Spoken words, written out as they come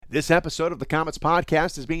This episode of the Komets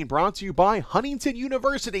Podcast is being brought to you by Huntington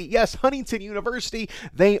University. Yes, Huntington University.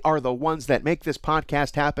 They are the ones that make this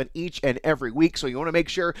podcast happen each and every week, so you want to make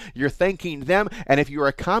sure you're thanking them. And if you're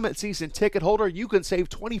a Komet season ticket holder, you can save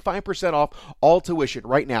 25% off all tuition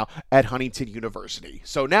right now at Huntington University.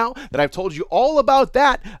 So now that I've told you all about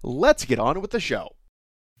that, let's get on with the show.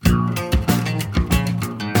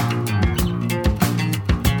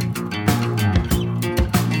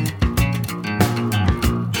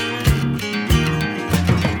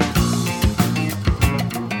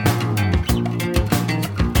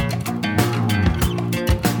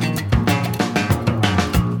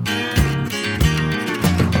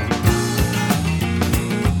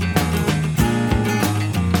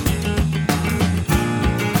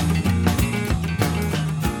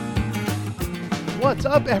 What's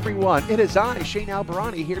up, everyone? It is I, Shane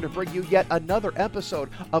Albarani, here to bring you yet another episode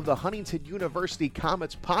of the Huntington University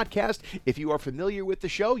Komets Podcast. If you are familiar with the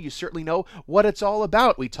show, you certainly know what it's all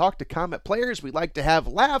about. We talk to Komet players, we like to have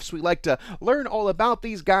laughs, we like to learn all about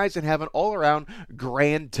these guys and have an all-around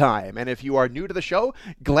grand time. And if you are new to the show,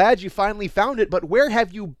 glad you finally found it, but where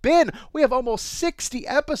have you been? We have almost 60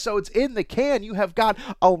 episodes in the can. You have got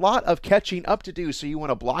a lot of catching up to do, so you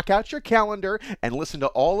want to block out your calendar and listen to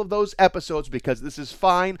all of those episodes because this is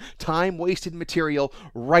fine, time-wasted material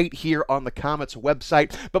right here on the Komets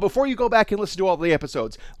website. But before you go back and listen to all the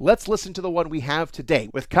episodes, let's listen to the one we have today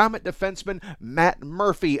with Komet defenseman Matt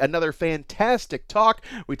Murphy. Another fantastic talk.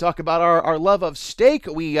 We talk about our love of steak,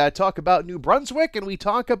 we talk about New Brunswick, and we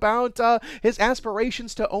talk about his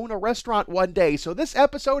aspirations to own a restaurant one day. So this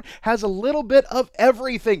episode has a little bit of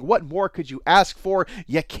everything. What more could you ask for?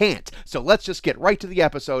 You can't. So let's just get right to the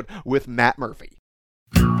episode with Matt Murphy.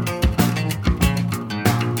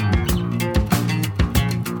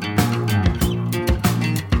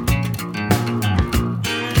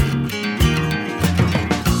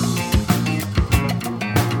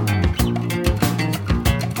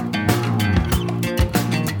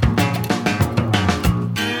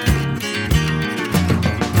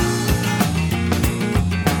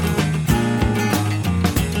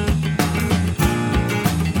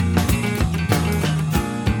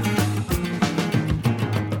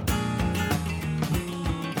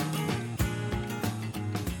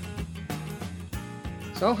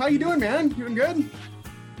 So how you doing, man? Doing good?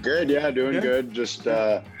 Good, yeah, doing good. Just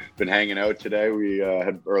been hanging out today. We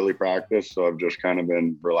had early practice, so I've just kind of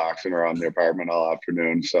been relaxing around the apartment all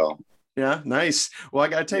afternoon. So yeah, nice. Well, I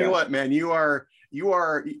got to tell you what, man, you are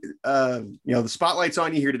the spotlight's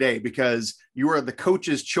on you here today because you are the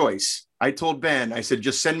coach's choice. I told Ben, I said,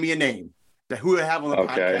 just send me a name to who I have on the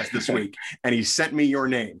podcast this week, and he sent me your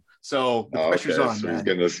name. So the pressure's on, so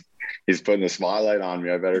man. He's putting the spotlight on me.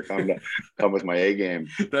 I better come with my A game.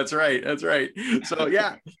 That's right. So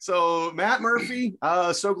yeah. So Matt Murphy,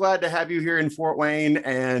 so glad to have you here in Fort Wayne.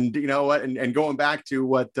 And you know what? And going back to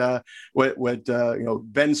what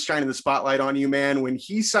Ben's shining the spotlight on you, man. When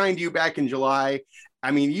he signed you back in July,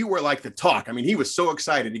 I mean, you were like the talk. I mean, he was so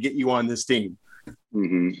excited to get you on this team.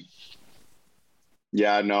 Mm-hmm.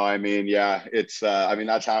 Yeah, no, I mean, yeah, it's,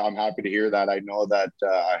 that's how I'm happy to hear that. I know that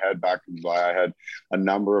I had back in July, I had a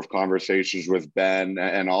number of conversations with Ben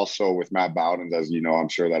and also with Matt Bowden, as you know, I'm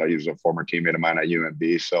sure that he's a former teammate of mine at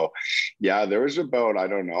UNB. So yeah, there was about, I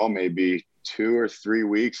don't know, maybe 2 or 3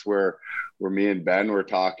 weeks where me and Ben were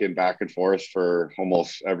talking back and forth for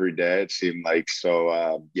almost every day, it seemed like.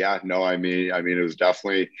 So yeah, no, I mean, it was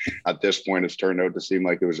definitely at this point, it's turned out to seem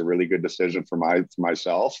like it was a really good decision for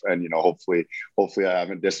myself. And, you know, hopefully I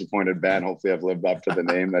haven't disappointed Ben. Hopefully I've lived up to the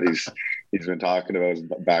name that he's been talking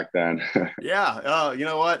about back then. Yeah. You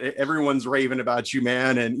know what? Everyone's raving about you,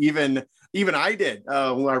 man. And even I did.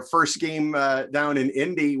 Our first game down in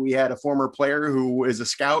Indy, we had a former player who is a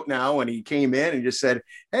scout now, and he came in and just said,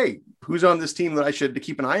 "Hey, who's on this team that I should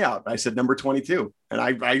keep an eye out?" I said, "Number 22." And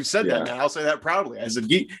I said that, and I'll say that proudly. I said,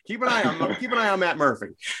 keep an eye on Matt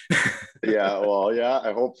Murphy. Yeah. Well,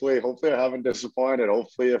 yeah. Hopefully I haven't disappointed.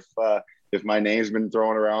 Hopefully if my name's been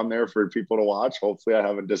thrown around there for people to watch, hopefully I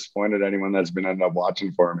haven't disappointed anyone that's been ended up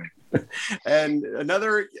watching for me. And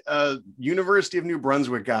another University of New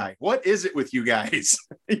Brunswick guy. What is it with you guys?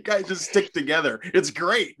 You guys just stick together. It's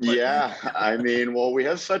great. Yeah. I mean, well, we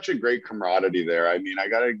have such a great camaraderie there. I mean, I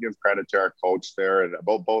got to give credit to our coach there and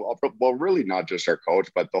really not just our coach,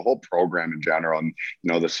 but the whole program in general and,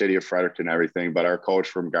 you know, the city of Fredericton, everything, but our coach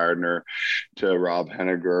from Gardner to Rob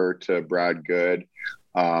Henniger to Brad Good.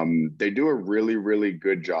 They do a really, really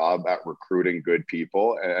good job at recruiting good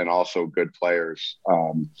people and also good players.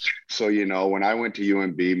 So, you know, when I went to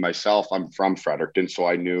UNB myself, I'm from Fredericton, so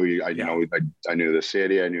I knew, I knew the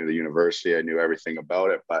city, I knew the university, I knew everything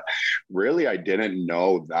about it. But really, I didn't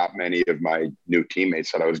know that many of my new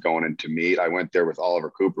teammates that I was going in to meet. I went there with Oliver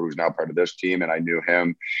Cooper, who's now part of this team, and I knew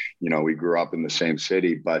him. You know, we grew up in the same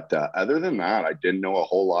city. But other than that, I didn't know a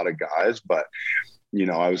whole lot of guys. But you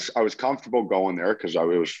know, I was comfortable going there because I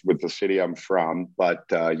was with the city I'm from. But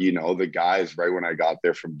you know, the guys right when I got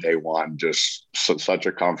there from day one, just such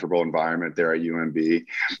a comfortable environment there at UNB.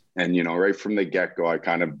 And you know, right from the get-go, I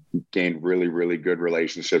kind of gained really, really good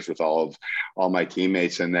relationships with all my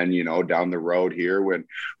teammates. And then, you know, down the road here, when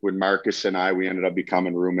Marcus and we ended up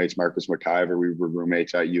becoming roommates. Marcus McIver, we were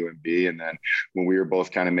roommates at UNB. And then when we were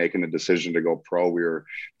both kind of making the decision to go pro, we were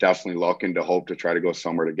definitely looking to hope to try to go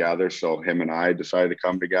somewhere together. So him and I decided to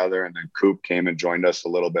come together. And then Coop came and joined us a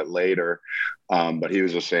little bit later. But he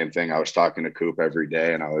was the same thing. I was talking to Coop every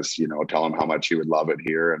day, and I was, you know, telling him how much he would love it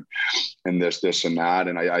here and this and that.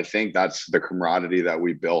 And I think that's the camaraderie that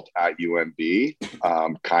we built at UNB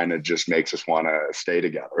kind of just makes us want to stay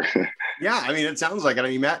together. Yeah, I mean, it sounds like it. I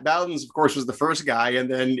mean, Matt Bowdens, of course, was the first guy, and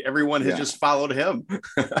then everyone has just followed him.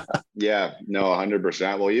 Yeah, no,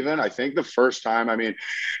 100%. Well, even I think the first time, I mean,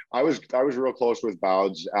 I was real close with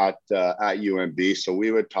Bowds at UNB, so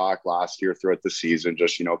we would talk last year throughout the season,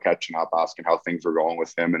 just, you know, catching up, asking how things were going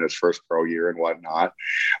with him in his first pro year and whatnot.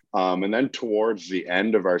 And then towards the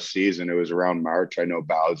end of our season, it was around March, I know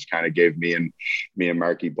Bowds kind of gave me and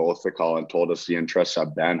Marky both the call and told us the interest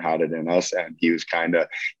that Ben had it in us, and he was kind of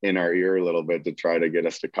in our ear a little bit to try to get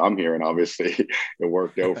us to come here. And obviously it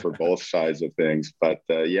worked out for both sides of things. But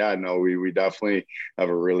yeah, no, we definitely had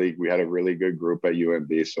a really good group at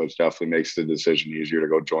UNB. So it definitely makes the decision easier to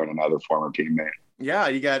go join another former teammate. Yeah,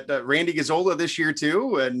 you got Randy Gazzola this year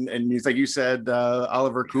too, and it's like you said,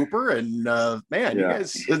 Oliver Cooper, and man, you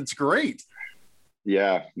guys, it's great.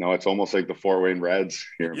 Yeah, no, it's almost like the Fort Wayne Reds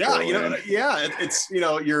here. Yeah, you know, it's you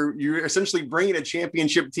know, you're essentially bringing a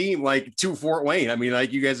championship team like to Fort Wayne. I mean,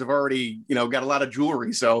 like you guys have already, you know, got a lot of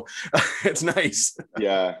jewelry, so it's nice.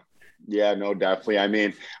 Yeah, no, definitely. I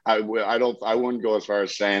mean, I wouldn't go as far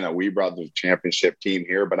as saying that we brought the championship team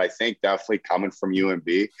here, but I think definitely coming from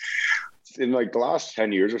UNB in like the last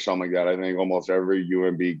 10 years or something like that, I think almost every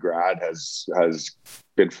UNB grad has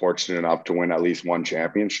been fortunate enough to win at least one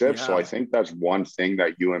championship. Yeah. So I think that's one thing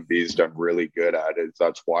that UNB has done really good at, is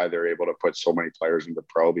that's why they're able to put so many players into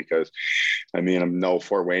pro, because I mean, I know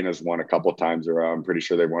Fort Wayne has won a couple of times around. I'm pretty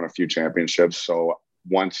sure they've won a few championships. So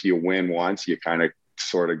once you win once, you kind of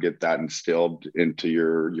sort of get that instilled into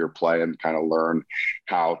your play and kind of learn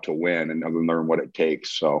how to win and learn what it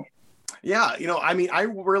takes. So yeah, you know, I mean, I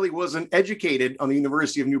really wasn't educated on the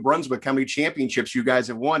University of New Brunswick how many championships you guys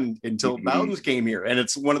have won until Bowdens came here. And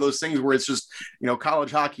it's one of those things where it's just, you know,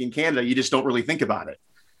 college hockey in Canada, you just don't really think about it.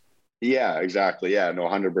 Yeah, exactly. Yeah, no,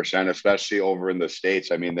 100%, especially over in the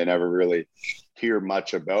States. I mean, they never really hear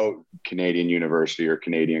much about Canadian university or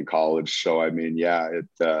Canadian college. So, I mean, yeah,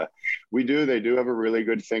 they do have a really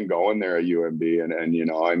good thing going there at UNB. And, you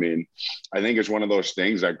know, I mean, I think it's one of those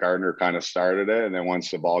things that Gardner kind of started it. And then once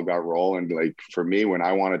the ball got rolling, like for me, when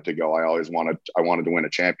I wanted to go, I wanted to win a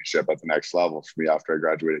championship at the next level for me after I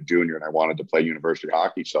graduated junior, and I wanted to play university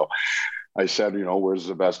hockey. So I said, you know, where's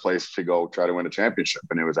the best place to go try to win a championship?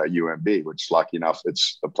 And it was at UNB, which lucky enough,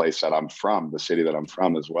 it's the place that I'm from, the city that I'm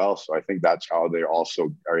from as well. So I think that's how they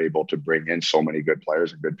also are able to bring in so many good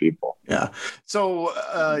players and good people. Yeah. So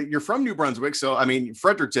you're from New Brunswick. So, I mean,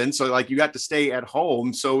 Fredericton. So like you got to stay at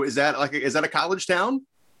home. So is that a college town?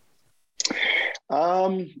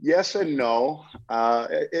 Yes and no.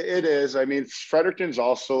 It is. I mean, Fredericton's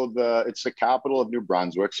also it's the capital of New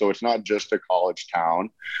Brunswick. So it's not just a college town.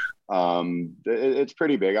 It's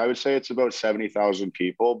pretty big. I would say it's about 70,000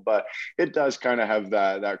 people, but it does kind of have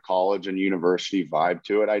that college and university vibe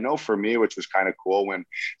to it. I know for me, which was kind of cool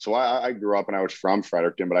so I grew up and I was from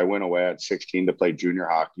Fredericton, but I went away at 16 to play junior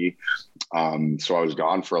hockey. So I was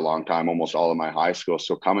gone for a long time, almost all of my high school.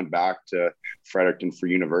 So coming back to Fredericton for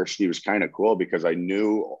university was kind of cool because I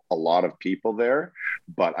knew a lot of people there,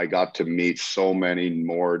 but I got to meet so many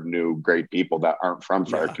more new great people that aren't from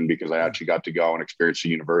Fredericton because I actually got to go and experience the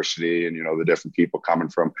university and, you know, the different people coming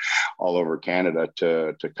from all over Canada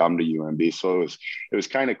to come to UNB. So it was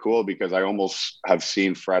kind of cool because I almost have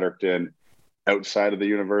seen Fredericton outside of the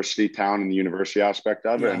university town and the university aspect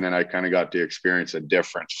of it. And then I kind of got to experience a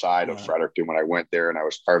different side of Fredericton when I went there and I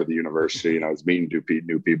was part of the university and I was meeting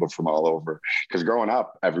new people from all over, because growing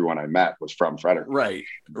up, everyone I met was from Fredericton.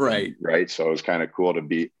 Right. So it was kind of cool to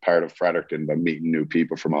be part of Fredericton, but meeting new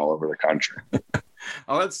people from all over the country.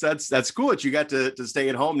 Oh, that's cool that you got to stay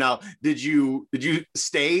at home. Now, did you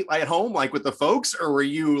stay at home like with the folks, or were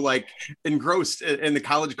you like engrossed in the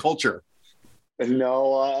college culture?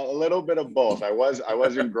 No, a little bit of both. I was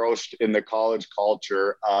engrossed in the college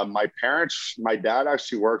culture. My dad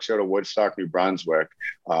actually works out of Woodstock, New Brunswick.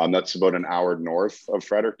 That's about an hour north of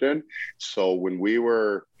Fredericton. So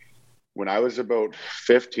when I was about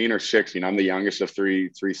 15 or 16, I'm the youngest of three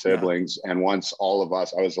siblings. Yeah. And once all of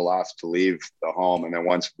us, I was the last to leave the home. And then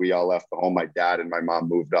once we all left the home, my dad and my mom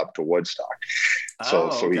moved up to Woodstock.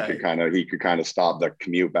 So he could kind of stop the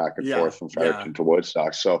commute back and forth from Fredericton to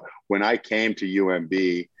Woodstock. So when I came to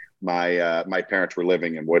UMB, my parents were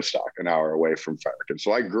living in Woodstock, an hour away from Fredericton.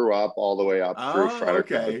 So I grew up all the way up through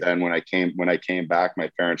Fredericton. Okay. But then when I came back, my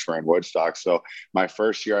parents were in Woodstock. So my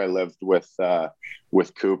first year I lived with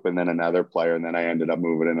Coop and then another player, and then I ended up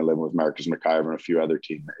moving in and living with Marcus McIver and a few other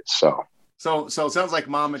teammates. So it sounds like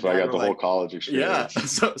mom and dad. So I got the whole college experience.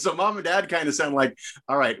 Yeah. So mom and dad kind of sound like,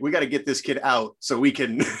 all right, we got to get this kid out so we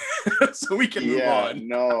can move on.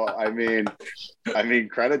 No, I mean,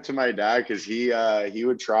 credit to my dad, because he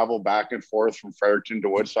would travel back and forth from Fredericton to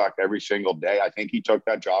Woodstock every single day. I think he took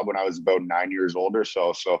that job when I was about 9 years old or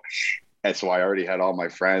so. And so I already had all my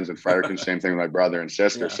friends in Fredericton, same thing with my brother and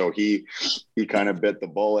sister. Yeah. So he kind of bit the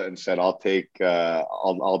bullet and said, I'll take that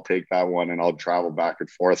one and I'll travel back and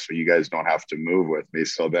forth so you guys don't have to move with me.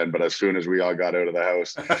 But as soon as we all got out of the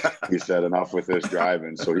house, he said, enough with this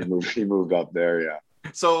driving. So he moved up there. Yeah.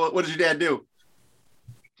 So what did your dad do?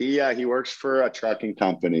 He works for a trucking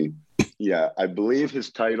company. Yeah. I believe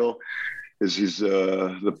his title is he's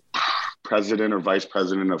the president or vice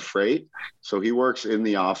president of freight. So he works in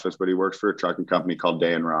the office, but he works for a trucking company called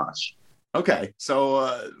Day and Ross. Okay. So,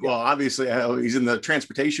 well, obviously he's in the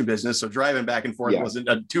transportation business, so driving back and forth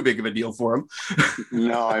wasn't too big of a deal for him.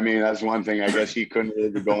 No, I mean, that's one thing. I guess he couldn't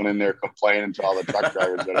really be going in there complaining to all the truck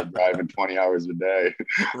drivers that are driving 20 hours a day.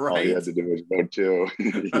 Right. All he had to do was go too.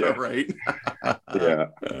 Right. Yeah.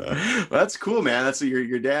 That's cool, man. That's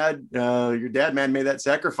your dad, man, made that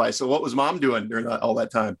sacrifice. So what was mom doing during all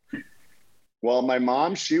that time? Well, my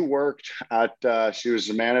mom, she worked she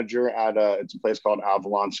was a manager at it's a place called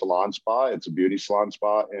Avalon Salon Spa. It's a beauty salon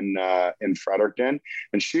spa in Fredericton.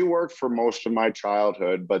 And she worked for most of my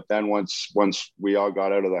childhood. But then once we all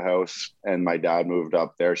got out of the house and my dad moved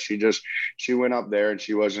up there, she went up there and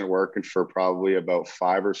she wasn't working for probably about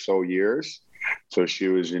 5 or so years. So she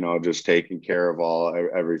was, just taking care of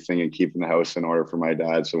everything and keeping the house in order for my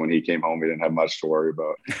dad. So when he came home, he didn't have much to worry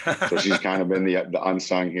about. So she's kind of been the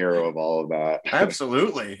unsung hero of all of that.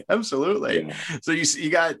 Absolutely. Yeah. So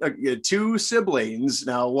you got 2 siblings.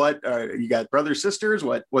 Now, what you got? Brothers, sisters?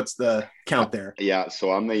 What's the count there? Yeah.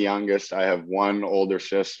 So I'm the youngest. I have one older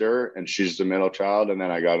sister, and she's the middle child. And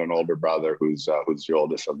then I got an older brother who's the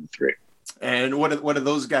oldest of the 3. And what do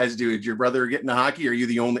those guys do? Did your brother get into hockey? Are you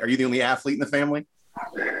the only athlete in the family?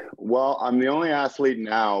 Well, I'm the only athlete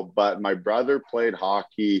now, but my brother played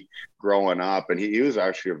hockey growing up, and he was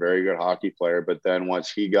actually a very good hockey player. But then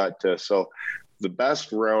once he got so the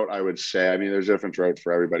best route, I would say, I mean, there's different routes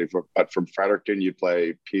for everybody, but from Fredericton, you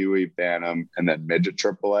play Pee Wee, Bantam, and then midget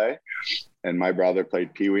AAA. And my brother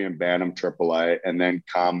played Pee Wee and Bantam AAA, and then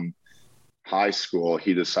come high school,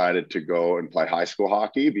 he decided to go and play high school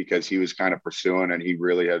hockey because he was kind of pursuing, and he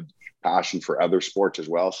really had passion for other sports as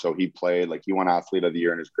well. So he won athlete of the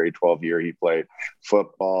year in his grade 12 year. He played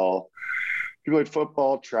football,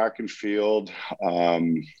 track and field,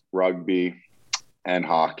 rugby, and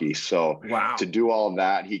hockey. So to do all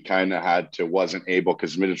that, he kind of wasn't able,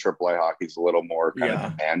 because midget AAA hockey is a little more kind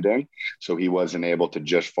of demanding. So he wasn't able to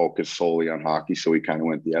just focus solely on hockey. So he kind of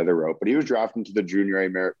went the other route. But he was drafted into the Junior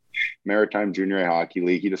A Maritime Junior A Hockey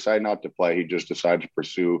League. He decided not to play. He just decided to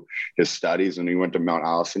pursue his studies, and he went to Mount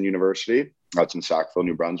Allison University. That's in Sackville,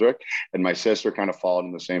 New Brunswick. And my sister kind of followed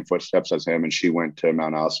in the same footsteps as him, and she went to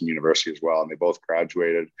Mount Allison University as well. And they both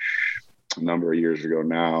graduated a number of years ago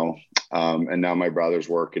now. And now my brother's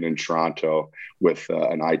working in Toronto with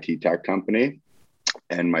an IT tech company.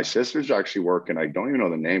 And my sister's actually working, I don't even know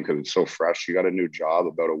the name because it's so fresh. She got a new job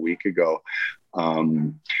about a week ago.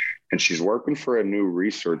 And she's working for a new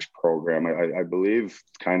research program. I believe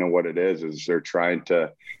kind of what it is they're trying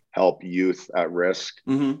to help youth at risk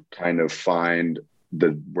kind of find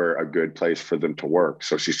where a good place for them to work.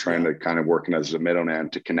 So she's trying to kind of working as a middleman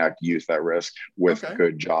to connect youth at risk with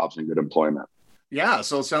good jobs and good employment. Yeah,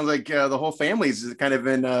 so it sounds like the whole family's kind of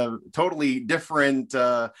in totally different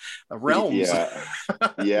realms. Yeah,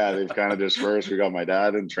 yeah, they've kind of dispersed. We got my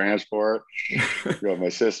dad in transport, we got my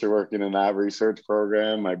sister working in that research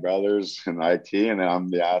program, my brothers in IT, and then I'm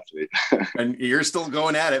the athlete. And you're still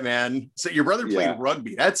going at it, man. So your brother played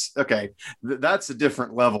rugby. That's okay. That's a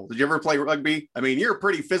different level. Did you ever play rugby? I mean, you're a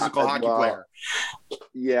pretty physical hockey player.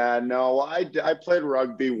 Yeah, no, I played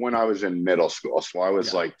rugby when I was in middle school. So I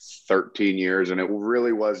was like 13 years, and it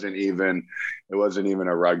wasn't even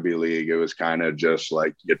a rugby league. It was kind of just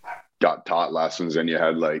like you got taught lessons and you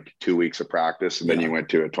had like 2 weeks of practice and then you went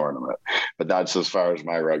to a tournament. But that's as far as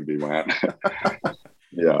my rugby went.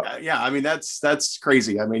 Yeah. I mean, that's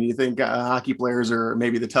crazy. I mean, you think hockey players are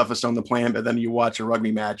maybe the toughest on the planet, but then you watch a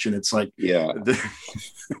rugby match and it's like,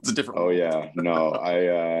 it's a different. Oh yeah, no,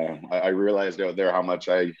 I realized out there how much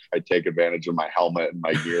I take advantage of my helmet and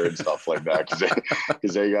my gear and stuff like that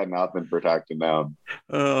because they got nothing protecting them.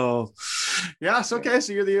 Oh, yeah. So okay,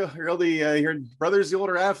 so your brother's the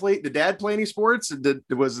older athlete. Did dad play any sports?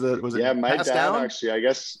 Was it my passed dad down? actually, I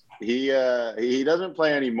guess. He doesn't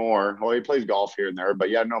play anymore. Well, he plays golf here and there,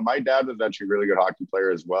 but yeah, no, my dad was actually a really good hockey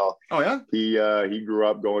player as well. Oh yeah. He grew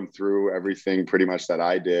up going through everything pretty much that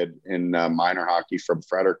I did in minor hockey from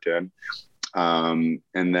Fredericton. And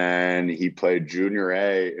then he played junior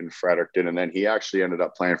A in Fredericton, and then he actually ended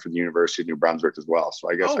up playing for the University of New Brunswick as well.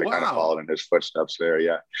 So I guess I kind of followed in his footsteps there.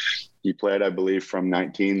 Yeah. He played, I believe, from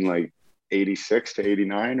 1986 to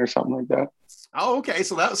 89 or something like that. Oh, okay.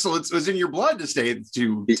 So it was in your blood to stay to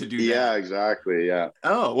do that. Yeah, exactly. Yeah.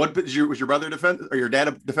 Oh, was your brother or your dad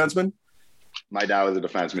a defenseman? My dad was a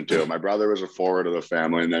defenseman too. My brother was a forward of the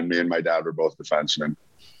family, and then me and my dad were both defensemen.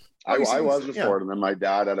 I was a forward, and then my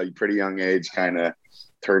dad at a pretty young age kind of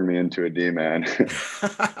turned me into a D-man.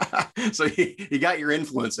 So he got your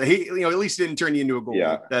influence. He, at least didn't turn you into a goalie.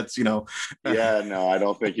 Yeah. That's, Yeah, no, I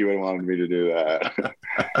don't think he would have wanted me to do that.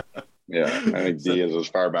 Yeah, I think D is as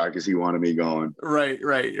far back as he wanted me going. Right.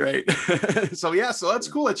 So that's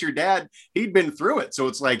cool. That's your dad. He'd been through it. So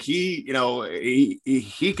it's like he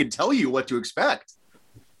could tell you what to expect.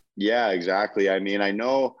 Yeah, exactly. I mean,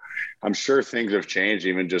 I'm sure things have changed,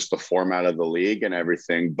 even just the format of the league and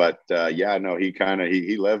everything. But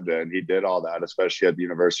he lived it and he did all that, especially at the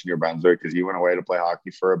University of New Brunswick, because he went away to play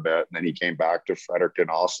hockey for a bit and then he came back to Fredericton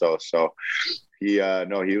also. So he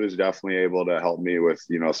was definitely able to help me with,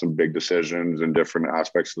 some big decisions and different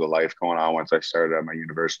aspects of the life going on once I started at my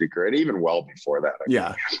university career, and even well before that.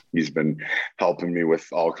 He's been helping me with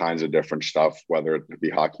all kinds of different stuff, whether it be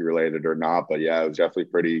hockey related or not. But yeah, it was definitely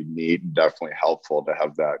pretty neat and definitely helpful to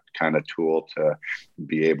have that kind of tool to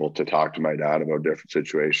be able to talk to my dad about different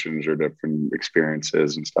situations or different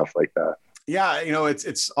experiences and stuff like that. Yeah,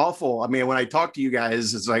 it's awful. I mean, when I talk to you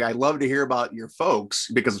guys, it's like I love to hear about your folks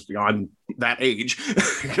because I'm that age,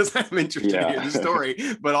 because I'm interested in hearing the story.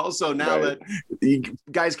 But also now that you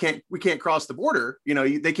guys we can't cross the border,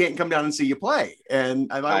 they can't come down and see you play.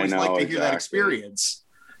 And I've always liked to hear that experience.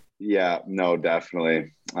 Yeah, no,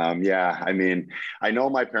 definitely. I mean, I know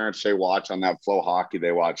my parents say watch on that Flow Hockey.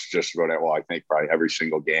 They watch just about I think probably every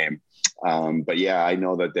single game. But yeah, I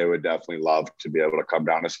know that they would definitely love to be able to come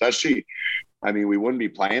down, especially, I mean, we wouldn't be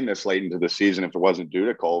playing this late into the season if it wasn't due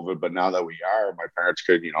to COVID, but now that we are, my parents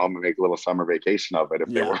could, make a little summer vacation of it if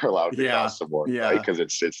they were allowed to cross the board, right? Because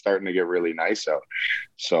it's starting to get really nice out.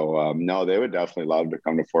 So no, they would definitely love to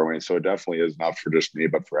come to Fort Wayne. So it definitely is not for just me,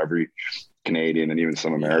 but for every Canadian and even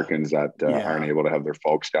some Americans that aren't able to have their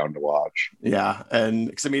folks down to watch. Yeah. And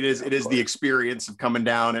because I mean, it is the experience of coming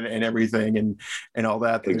down and everything and all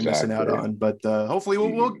that they're missing out on. But hopefully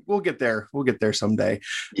we'll get there. We'll get there someday.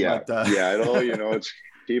 Yeah. But, it's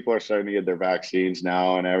people are starting to get their vaccines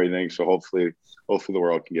now and everything. So hopefully the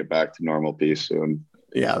world can get back to normal peace soon.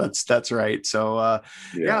 Yeah, that's right. So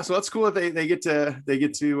so that's cool that they get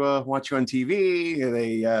to watch you on TV.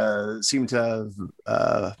 They seem to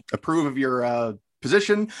approve of your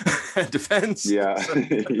position, defense. Yeah,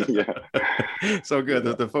 So good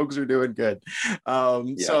that the folks are doing good.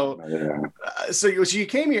 So you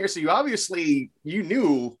came here. So you obviously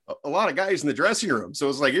knew a lot of guys in the dressing room. So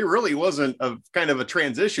it's like it really wasn't a kind of a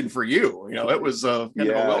transition for you. It was kind of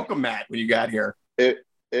a welcome mat when you got here.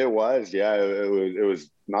 It was, it was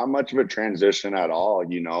not much of a transition at all. I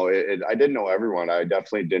didn't know everyone. I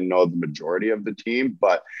definitely didn't know the majority of the team,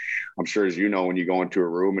 but I'm sure, as when you go into a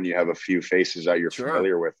room and you have a few faces that you're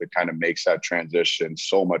familiar with, it kind of makes that transition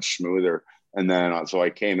so much smoother And then, so I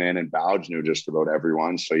came in and Bouge knew just about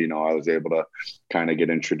everyone. So, you know, I was able to kind of get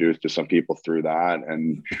introduced to some people through that.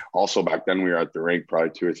 And also back then we were at the rink probably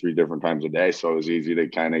 2 or 3 different times a day. So it was easy to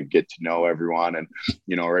kind of get to know everyone. And,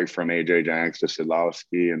 you know, right from AJ Janks to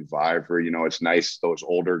Sidlowski and Viver, you know, it's nice. Those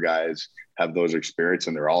older guys have those experience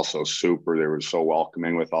and they're also super. They were so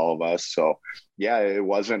welcoming with all of us. So yeah, it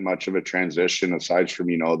wasn't much of a transition aside from,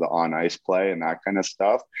 you know, the on ice play and that kind of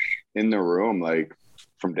stuff. In the room, like,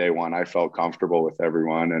 from day one, I felt comfortable with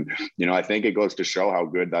everyone. And, you know, I think it goes to show how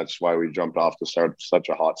good, that's why we jumped off to start such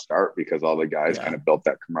a hot start, because all the guys kind of built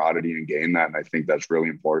that camaraderie and gained that. And I think that's really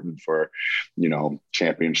important for, you know,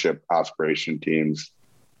 championship aspiration teams.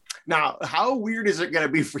 Now, how weird is it going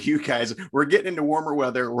to be for you guys? We're getting into warmer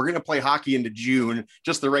weather. We're going to play hockey into June,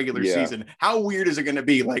 just the regular season. How weird is it going to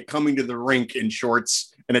be, like, coming to the rink in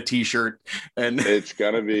shorts and a t-shirt? And it's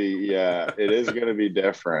going to be, it is going to be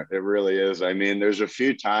different. It really is. I mean, there's a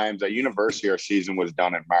few times at university, our season was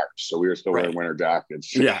done in March, so we were still wearing winter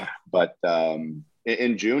jackets. Yeah. But,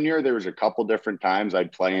 in junior, there was a couple different times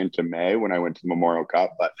I'd play into May when I went to the Memorial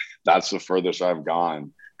Cup, but that's the furthest I've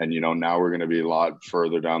gone. And, you know, now we're going to be a lot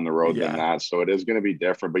further down the road than that. So it is going to be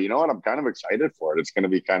different. But you know what? I'm kind of excited for it. It's going to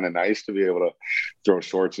be kind of nice to be able to throw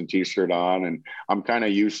shorts and t-shirt on. And I'm kind of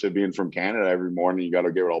used to being from Canada every morning. You got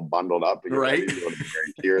to get it all bundled up. To get ready to go to the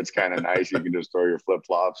rink. Here, it's kind of nice. You can just throw your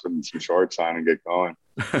flip-flops and some shorts on and get going.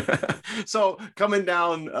 So coming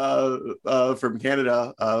down from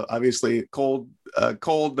Canada, obviously cold.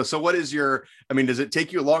 So what is your, I mean, does it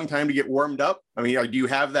take you a long time to get warmed up? I mean, do you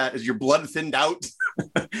have that? Is your blood thinned out?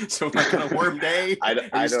 So like on a warm day,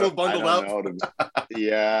 are you still bundled up?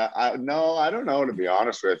 I don't know, to be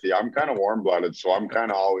honest with you. I'm kind of warm blooded, so I'm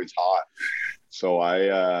kind of always hot. So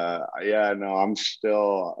I'm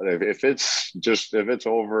still, if it's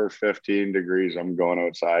over 15 degrees, I'm going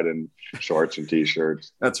outside in shorts and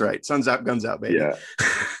t-shirts. That's right. Sun's out, guns out, baby.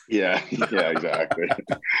 Yeah, exactly.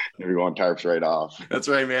 You're going tarps right off. That's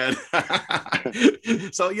right, man.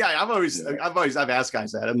 So yeah, I've asked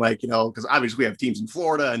guys that. I'm like, you know, because obviously we have teams in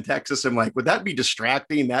Florida and Texas. I'm like, would that be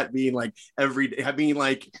distracting? That being like every day, I mean,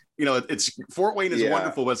 like, you know, it's Fort Wayne is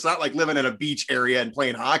wonderful, but it's not like living in a beach area and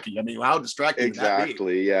playing hockey. I mean, how distracting would that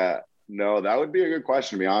be? Yeah. No, that would be a good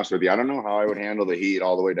question, to be honest with you. I don't know how I would handle the heat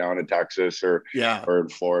all the way down to Texas or in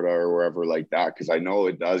Florida or wherever like that, because I know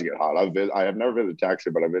it does get hot. I have never visited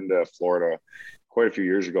Texas, but I've been to Florida quite a few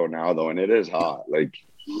years ago now, though, and it is hot. Like,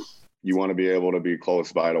 you want to be able to be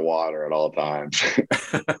close by to water at all times.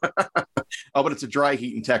 Oh, but it's a dry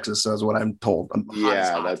heat in Texas, so is what I'm told.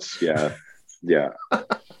 Yeah.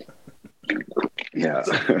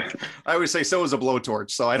 I always say so is a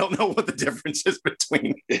blowtorch, so I don't know what the difference is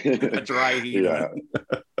between a dry heat.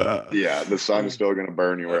 The sun is still going to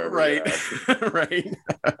burn you wherever. Right.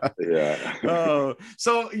 Yeah.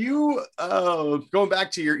 So you going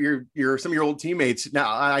back to your some of your old teammates.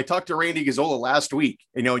 Now, I talked to Randy Gazzola last week.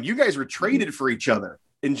 You know, you guys were traded for each other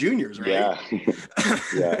in juniors, right?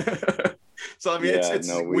 Yeah. So I mean,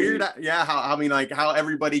 it's weird. How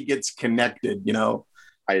everybody gets connected. You know.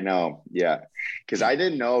 I know. Yeah. Because I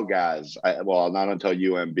didn't know guys. Not until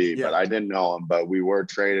UMB, but I didn't know them. But we were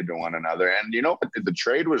traded to one another. And, you know, the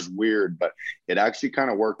trade was weird, but it actually kind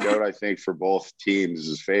of worked out, I think, for both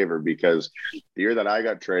teams' favor, because the year that I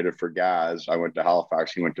got traded for Gaz, I went to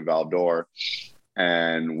Halifax, he went to Val-d'Or.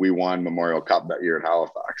 And we won Memorial Cup that year in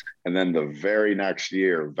Halifax. And then the very next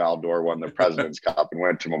year, Val-d'Or won the President's Cup and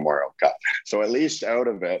went to Memorial Cup. So at least out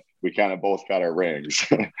of it, we kind of both got our rings.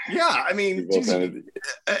 Yeah, I mean,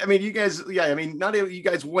 you guys, not only you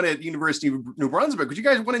guys won at University of New Brunswick, but you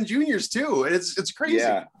guys won in juniors too. It's crazy.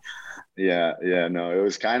 Yeah. No, it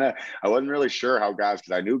was kind of, I wasn't really sure how Gaz,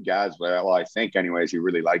 because I knew Gaz, but I think anyways, he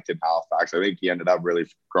really liked it in Halifax. I think he ended up really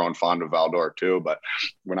growing fond of Val-d'Or too. But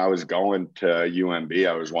when I was going to UMB,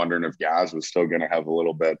 I was wondering if Gaz was still going to have a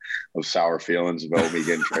little bit of sour feelings about me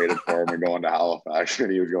getting traded for him and going to Halifax,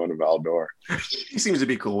 and he was going to Val-d'Or. He seems to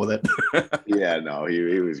be cool with it. Yeah, no, he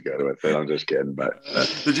was good with it. I'm just kidding. But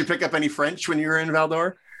did you pick up any French when you were in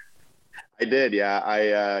Val-d'Or? I did, yeah.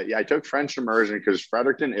 I took French immersion because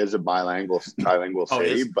Fredericton is a bilingual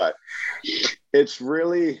city, but it's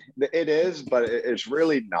really but it's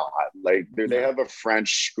really not. Like they have a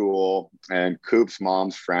French school and Coop's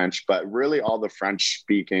mom's French, but really all the French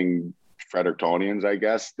speaking Frederictonians, I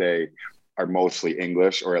guess, they are mostly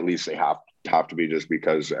English, or at least they have to be, just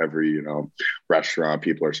because we're restaurant,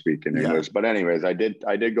 people are speaking English. But anyways, I did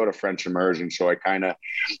go to French immersion. So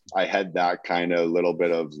I had that kind of little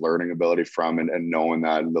bit of learning ability from and knowing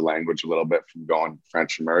that the language a little bit from going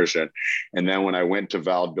French immersion. And then when I went to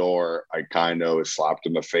Val d'Or, I kind of was slapped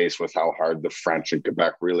in the face with how hard the French in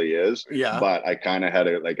Quebec really is. Yeah. But I kind of had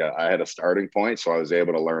I had a starting point, so I was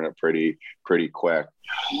able to learn it pretty quick.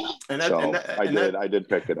 I did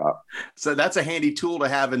pick it up. So that's a handy tool to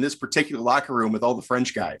have in this particular locker room with all the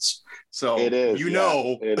French guys. So it is,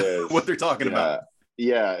 it is what they're talking about.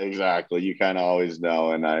 Yeah, exactly. You kind of always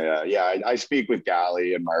know. And I speak with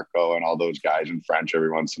Gally and Marco and all those guys in French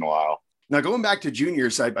every once in a while. Now, going back to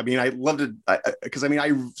juniors, I mean, I love to, because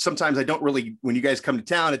sometimes I don't really, when you guys come to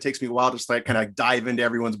town, it takes me a while to like kind of dive into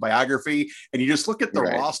everyone's biography, and you just look at the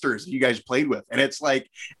rosters you guys played with. And it's like,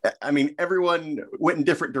 I mean, everyone went in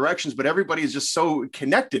different directions, but everybody is just so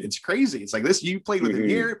connected. It's crazy. It's like this, you played with him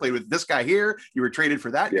here, played with this guy here, you were traded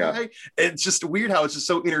for that guy. It's just weird how it's just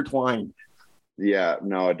so intertwined. Yeah,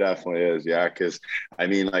 no, it definitely is. Yeah, because I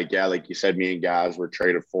mean, like you said, me and Gaz were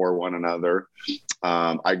traded for one another.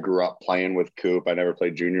 I grew up playing with Coop. I never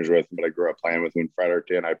played juniors with him, but I grew up playing with him in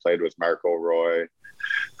Fredericton. I played with Marco Roy.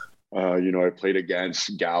 I played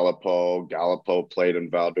against Gallipo. Gallipo played in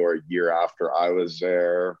Val d'Or a year after I was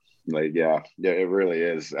there. Like, yeah, it really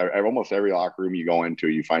is. Almost every locker room you go into,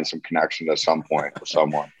 you find some connection at some point with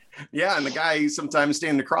someone. Yeah, and the guy sometimes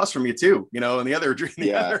standing across from you too, and the other.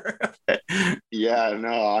 Yeah,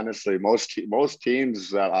 no, honestly, most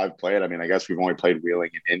teams that I've played, I mean, I guess we've only played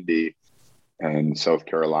Wheeling and Indy and South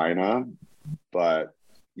Carolina, but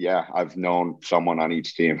yeah, I've known someone on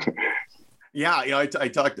each team. Yeah, I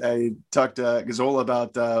talked to Gazzola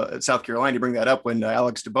about South Carolina. You bring that up when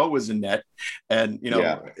Alex DeBow was in net, and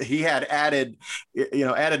he had added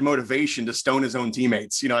motivation to stone his own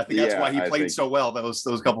teammates. I think that's why he played so well those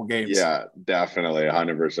couple games. Yeah, definitely,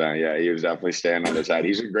 100%. Yeah, he was definitely standing on his head.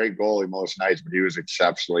 He's a great goalie most nights, but he was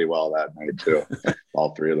exceptionally well that night too.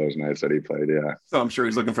 All three of those nights that he played. Yeah. So I'm sure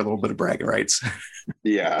he's looking for a little bit of bragging rights.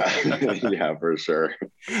 Yeah, yeah, for sure.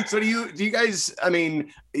 So do you guys? I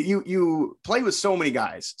mean, you play with so many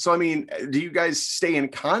guys. So, I mean, do you guys stay in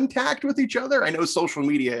contact with each other? I know social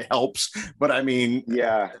media helps, but I mean,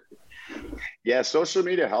 yeah, social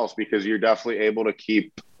media helps because you're definitely able to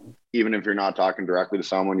keep, even if you're not talking directly to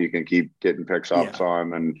someone, you can keep getting picks up on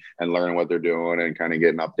them and learning what they're doing and kind of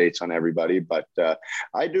getting updates on everybody. But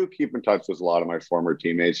I do keep in touch with a lot of my former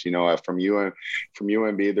teammates. From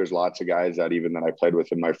UNB, there's lots of guys that I played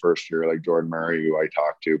with in my first year, like Jordan Murray, who I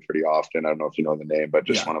talk to pretty often. I don't know if you know the name, but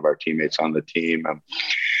just one of our teammates on the team.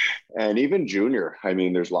 And even junior, I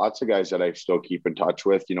mean, there's lots of guys that I still keep in touch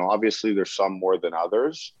with. Obviously there's some more than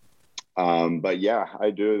others. But yeah,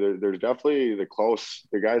 I do. There's definitely the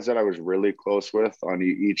guys that I was really close with on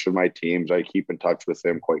each of my teams. I keep in touch with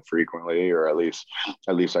them quite frequently, or at least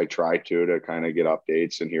I try to kind of get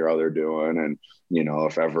updates and hear how they're doing. And,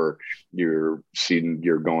 if ever you're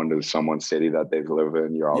going to someone's city that they live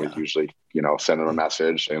in, you're always usually, sending a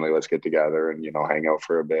message saying like, let's get together and, hang out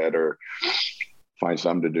for a bit or find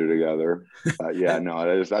something to do together.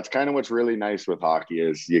 That's kind of what's really nice with hockey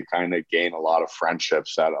is you kind of gain a lot of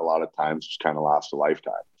friendships that a lot of times just kind of last a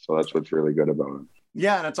lifetime. So that's what's really good about it.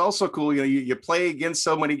 Yeah. And it's also cool, you play against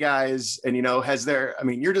so many guys and,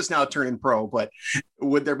 you're just now turning pro, but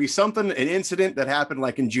would there be an incident that happened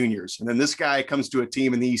like in juniors and then this guy comes to a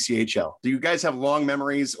team in the ECHL? Do you guys have long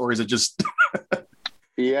memories or is it just...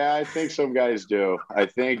 Yeah, I think some guys do. I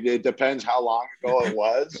think it depends how long ago it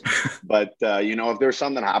was. But, if there's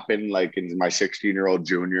something happened like in my 16-year-old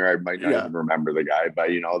junior, I might not even remember the guy. But,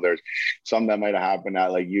 there's some that might have happened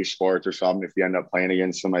at like youth sports or something. If you end up playing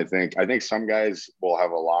against them, I think some guys will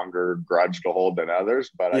have a longer grudge to hold than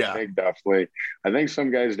others. But I think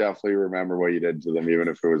some guys definitely remember what you did to them, even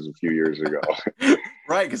if it was a few years ago.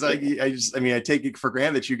 Right. Because I take it for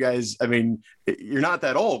granted that you guys, you're not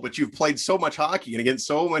that old, but you've played so much hockey and against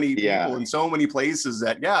so many people in so many places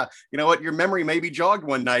that, your memory may be jogged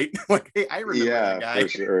one night. Like, hey, I remember that guy. For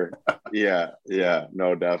sure. Yeah.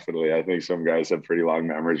 No, definitely. I think some guys have pretty long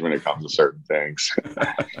memories when it comes to certain things.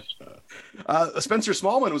 Spencer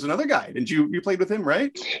Smallman was another guy. Didn't you played with him,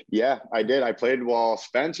 right? Yeah, I did. I played. Well,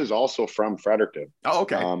 Spence is also from Fredericton. Oh,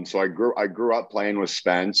 okay. So I grew up playing with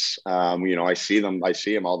Spence. I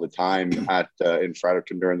see him all the time in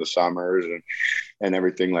Fredericton during the summers and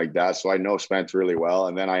everything like that. So I know Spence really well.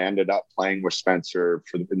 And then I ended up playing with Spencer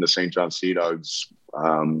in the St. John Sea Dogs.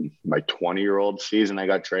 My 20-year-old season, I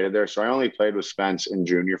got traded there. So I only played with Spence in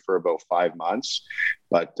junior for about 5 months.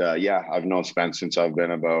 But I've known Spence since I've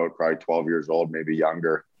been about probably 12 years old, maybe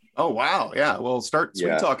younger. Oh, wow. Yeah. Well, start sweet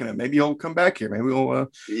Yeah. talking him. Maybe he'll come back here. Maybe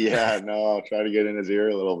we'll. Yeah, no, I'll try to get in his ear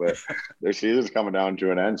a little bit. Their season's coming down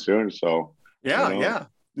to an end soon, so Yeah. Yeah.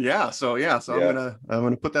 Yeah. So Yeah. I'm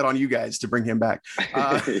gonna put that on you guys to bring him back.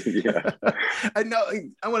 Yeah. I know.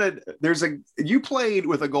 I want to. You played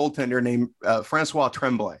with a goaltender named Francois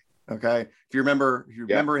Tremblay. Okay. If you remember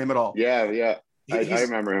him at all. Yeah. I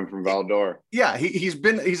remember him from Val-d'Or. Yeah, he's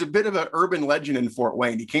a bit of an urban legend in Fort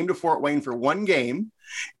Wayne. He came to Fort Wayne for one game.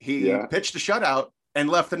 He pitched a shutout and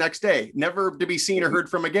left the next day, never to be seen or heard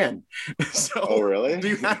from again. So, oh, really? Do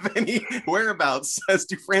you have any whereabouts as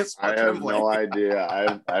to Francois I have no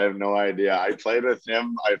idea. I have no idea. I played with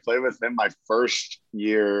him my first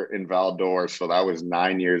year in Val-d'Or, so that was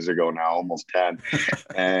 9 years ago now, almost 10.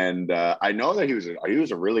 And I know that he was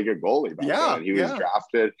a really good goalie back then.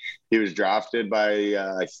 He was drafted by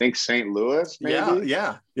I think St. Louis, maybe.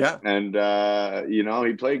 Yeah. And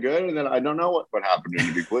he played good, and then I don't know what happened to him,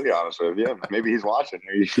 to be completely honest with you. Maybe he's watching.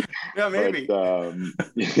 Yeah, maybe. But,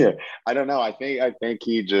 yeah, I don't know. I think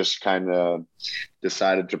he just kind of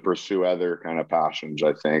decided to pursue other kind of passions.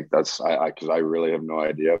 I think that's because I really have no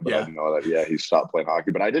idea, but I know that he stopped playing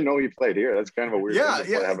hockey. But I didn't know he played here. That's kind of a weird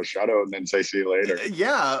thing to have a shutout and then say see you later.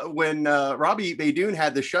 Yeah, when Robbie Baydoun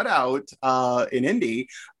had the shutout in Indy,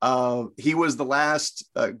 he was the last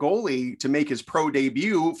goalie to make his pro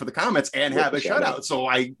debut for the Comets and have a shutout. So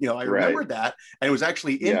I remembered that, and it was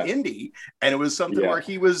actually in Indy, and it was something where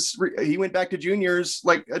he went back to juniors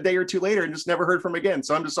like a day or two later and just never heard from him again.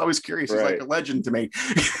 So I'm just always curious. He's like a legend to me.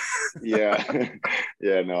 Yeah.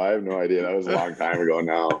 No, I have no idea. That was a long time ago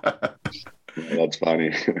now. Yeah, that's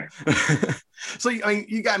funny. So,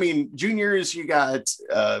 you got juniors, you got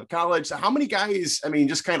college. So how many guys,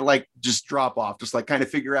 just kind of just drop off, just kind of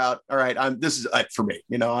figure out, all right, this is it for me.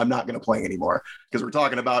 I'm not going to play anymore, because we're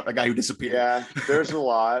talking about a guy who disappeared. Yeah, there's a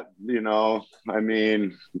lot,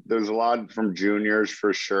 there's a lot from juniors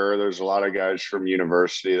for sure. There's a lot of guys from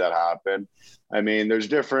university that happen. There's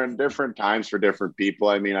different times for different people.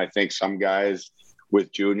 I think some guys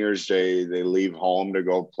with juniors, they leave home to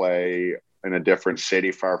go play in a different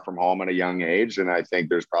city far from home at a young age. And I think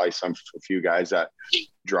there's probably a few guys that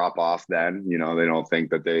drop off then, they don't think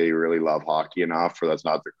that they really love hockey enough, or that's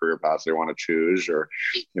not the career path they want to choose, or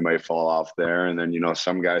they might fall off there. And then,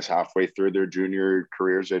 some guys halfway through their junior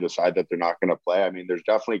careers, they decide that they're not going to play. There's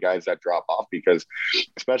definitely guys that drop off because,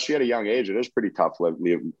 especially at a young age, it is pretty tough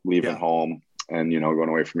leaving home and, going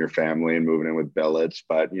away from your family and moving in with billets.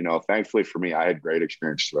 But, thankfully for me, I had great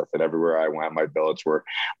experiences with it. Everywhere I went, my billets were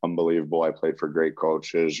unbelievable. I played for great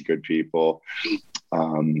coaches, good people.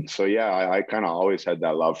 I kind of always had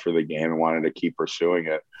that love for the game and wanted to keep pursuing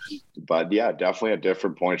it. But yeah, definitely at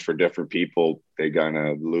different points for different people, they kind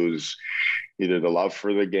of lose either the love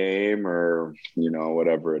for the game or,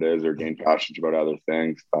 whatever it is, or gain passions about other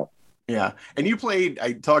things. But yeah. And you played,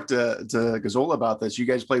 I talked to Gazzola about this. You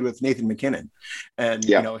guys played with Nathan MacKinnon, and,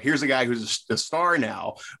 here's a guy who's a star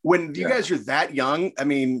now. When you guys are that young,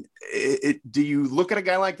 do you look at a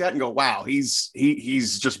guy like that and go, wow, he's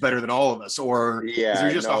just better than all of us? Or is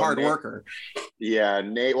he just a hard worker? Yeah,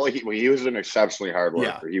 Nate, well, he was an exceptionally hard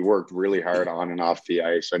worker. He worked really hard on and off the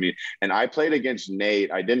ice. And I played against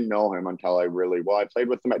Nate. I didn't know him until I played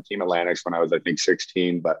with him at Team Atlantics when I was, I think,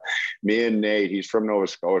 16. But me and Nate, he's from Nova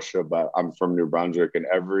Scotia, but I'm from New Brunswick. And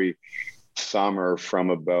every summer from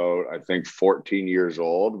about, I think, 14 years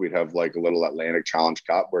old, we'd have a little Atlantic Challenge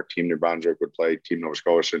Cup where Team New Brunswick would play Team Nova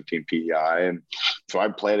Scotia and Team PEI. And so I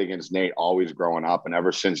played against Nate always growing up. And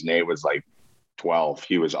ever since Nate was 12,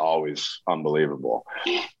 he was always unbelievable.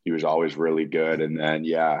 He was always really good. And then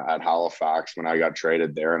at Halifax, when I got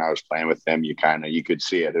traded there and I was playing with him, you could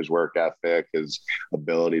see it, his work ethic, his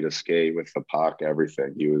ability to skate with the puck,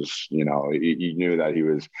 everything. He was, you knew that he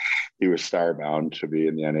was star bound to be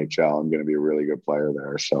in the NHL and going to be a really good player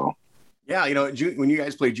there. So yeah, when you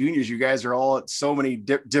guys play juniors, you guys are all at so many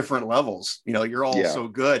different levels. You're all so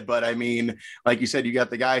good, but like you said, you got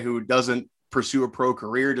the guy who doesn't pursue a pro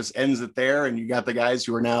career, just ends it there, and you got the guys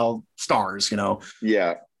who are now stars.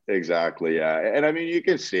 Yeah, exactly. Yeah, and you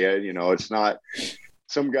can see it. It's not.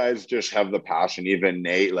 Some guys just have the passion. Even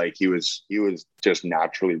Nate, he was just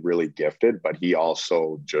naturally really gifted, but he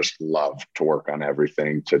also just loved to work on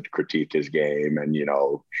everything, to critique his game, and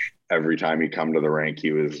every time he come to the rink, he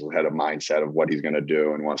had a mindset of what he's going to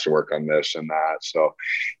do and wants to work on this and that. So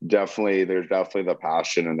there's definitely the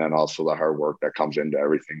passion, and then also the hard work that comes into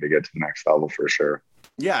everything to get to the next level for sure.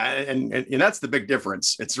 Yeah, and that's the big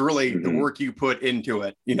difference. It's really the work you put into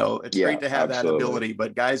it. It's great to have that ability,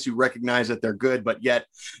 but guys who recognize that they're good, but yet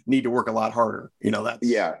need to work a lot harder. That's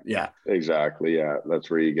exactly. Yeah,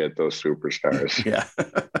 that's where you get those superstars. Yeah.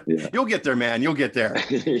 You'll get there, man. You'll get there.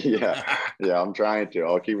 yeah, I'm trying to.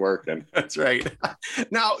 I'll keep working. That's right.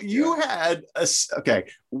 Now you had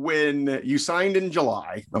when you signed in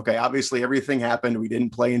July. Okay, obviously everything happened. We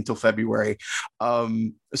didn't play until February.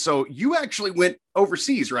 So you actually went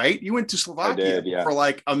overseas, right? You went to Slovakia for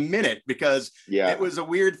like a minute because it was a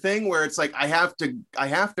weird thing where it's like I have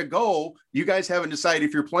to go. You guys haven't decided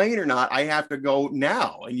if you're playing or not. I have to go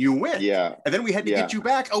now, and you went. Yeah, and then we had to get you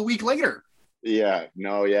back a week later. That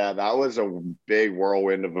was a big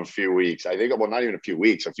whirlwind of a few weeks. I think, well, not even a few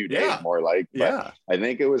weeks, a few days more like. But I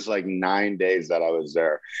think it was like 9 days that I was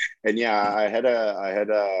there. And I had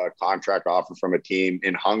a contract offer from a team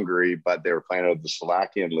in Hungary, but they were playing out of the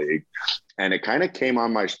Slovakian league. And it kind of came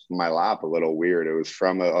on my lap a little weird. It was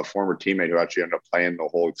from a former teammate who actually ended up playing the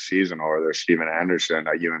whole season over there, Steven Anderson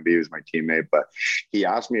at UNB, was my teammate. But he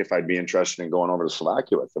asked me if I'd be interested in going over to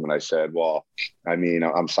Slovakia with him. And I said, well, I mean,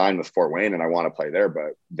 I'm signed with Fort Wayne and I want to play there,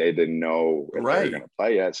 but they didn't know if they were going to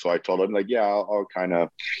play yet. So I told him, like, I'll kind of,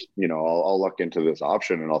 I'll look into this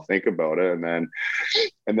option and I'll think about it.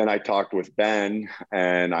 And then I talked with Ben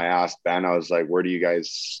and I asked Ben, I was like, where do you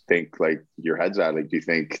guys think like your head's at? Like, do you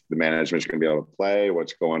think the management's going to be able to play?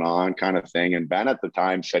 What's going on, kind of thing? And Ben at the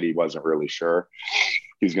time said he wasn't really sure.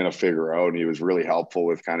 He's going to figure out. And he was really helpful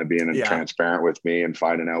with kind of being transparent with me and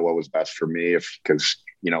finding out what was best for me. Because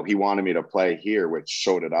he wanted me to play here, which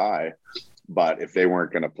so did I. But if they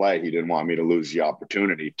weren't going to play, he didn't want me to lose the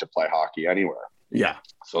opportunity to play hockey anywhere. Yeah.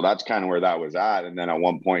 So that's kind of where that was at. And then at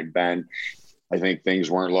one point, Ben, I think things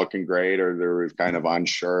weren't looking great, or there was kind of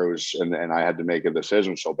unsure. And I had to make a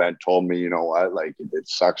decision. So Ben told me, you know what, like, it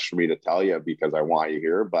sucks for me to tell you because I want you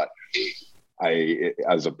here, but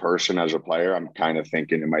as a person, as a player, I'm kind of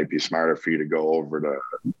thinking it might be smarter for you to go over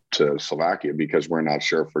to Slovakia because we're not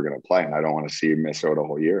sure if we're going to play, and I don't want to see you miss out a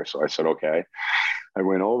whole year. So I said, okay. I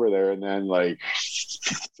went over there, and then like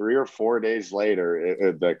 3 or 4 days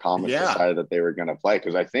later, the Comets decided that they were going to play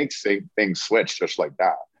because I think things switched just like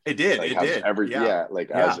that. It did. Like, it did.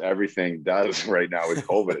 As everything does right now with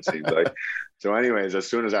COVID, it seems like. So anyways, as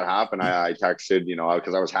soon as that happened, I texted,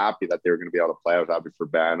 because I was happy that they were going to be able to play. I was happy for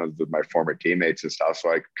Ben and my former teammates and stuff.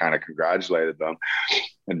 So I kind of congratulated them.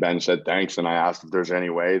 And Ben said, thanks. And I asked if there's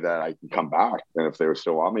any way that I can come back and if they would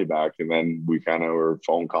still want me back. And then we kind of were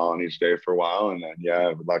phone calling each day for a while. And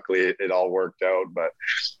then, luckily it all worked out, but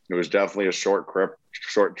it was definitely a short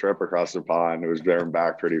trip across the pond. It was there and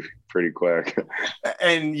back pretty quick.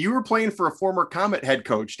 And you were playing for a former Comet head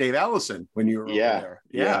coach, Dave Allison, when you were over there.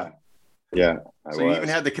 Yeah. So you even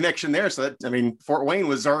had the connection there. So Fort Wayne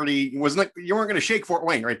wasn't like you weren't going to shake Fort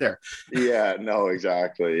Wayne right there. Yeah, no,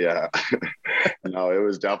 exactly. Yeah. No, it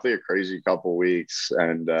was definitely a crazy couple weeks.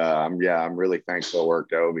 And I'm really thankful it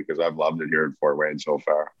worked out because I've loved it here in Fort Wayne so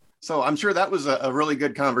far. So I'm sure that was a really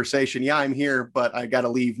good conversation. Yeah, I'm here, but I got to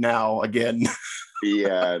leave now again.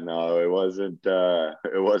 Yeah, no, it wasn't the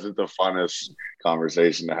funnest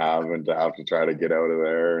conversation to have, and to have to try to get out of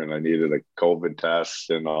there. And I needed a COVID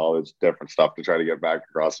test and all this different stuff to try to get back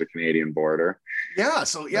across the Canadian border. Yeah.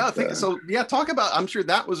 So, talk about, I'm sure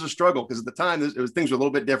that was a struggle because at the time things were a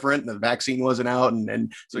little bit different and the vaccine wasn't out.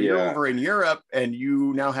 And so you're over in Europe and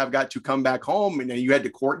you now have got to come back home, and you had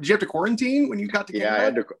to did you have to quarantine when you got to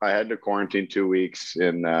Canada? Yeah, I had to quarantine 2 weeks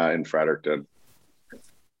in Fredericton.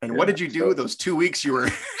 And what did you do those 2 weeks you were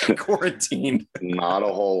quarantined? Not a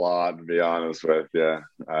whole lot, to be honest with you.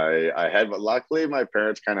 But luckily my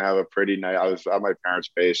parents kind of have a pretty nice, I was at my parents'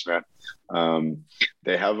 basement.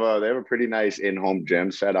 They have a pretty nice in-home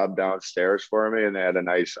gym set up downstairs for me. And they had a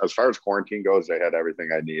nice, as far as quarantine goes, they had everything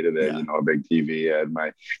I needed. They had, a big TV, I had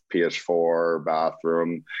my PS4,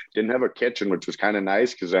 bathroom, didn't have a kitchen, which was kind of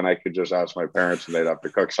nice because then I could just ask my parents and they'd have to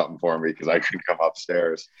cook something for me because I couldn't come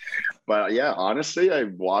upstairs. But yeah, honestly, I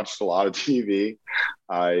watched a lot of TV.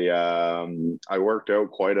 I worked out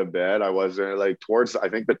quite a bit. I wasn't I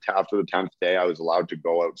think after the 10th day, I was allowed to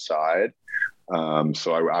go outside.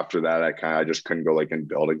 After that, I just couldn't go in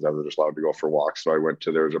buildings. I was just allowed to go for walks. So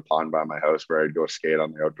there was a pond by my house where I'd go skate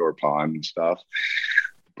on the outdoor pond and stuff.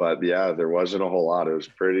 But yeah, there wasn't a whole lot. It was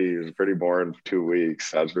pretty boring 2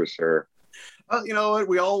 weeks. That's for sure. Well, you know what?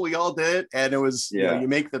 We all did, and it was you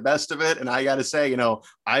make the best of it. And I got to say,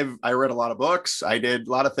 I read a lot of books. I did a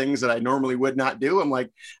lot of things that I normally would not do. I'm like,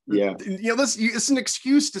 it's an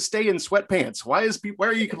excuse to stay in sweatpants. Why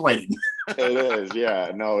are you complaining? It is,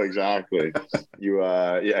 yeah. No, exactly. You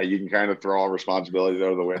can kind of throw all responsibilities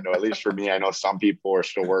out of the window. At least for me, I know some people are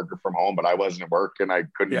still working from home, but I wasn't working. I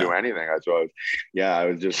couldn't do anything. I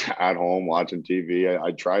was just at home watching TV.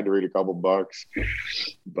 I tried to read a couple books,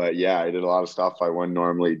 but yeah, I did a lot of stuff I wouldn't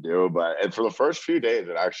normally do. And for the first few days,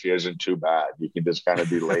 it actually isn't too bad. You can just kind of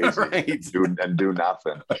be lazy and do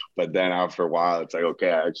nothing. But then after a while, it's like,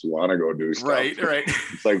 okay, I actually want to go do stuff. Right.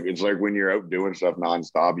 It's like when you're out doing stuff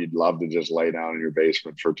nonstop, you'd love to just lay down in your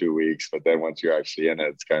basement for 2 weeks, but then once you're actually in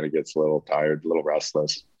it kind of gets a little tired, a little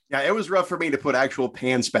restless. Yeah, it was rough for me to put actual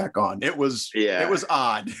pants back on. It was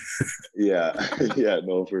odd.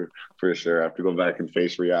 No, for sure. I have to go back and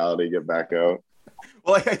face reality, get back out.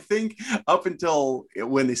 Well, I think up until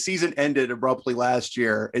when the season ended abruptly last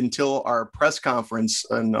year, until our press conference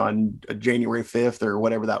on January 5th or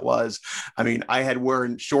whatever that was, I mean, I had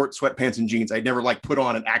worn short sweatpants and jeans. I'd never put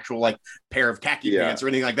on an actual pair of khaki pants or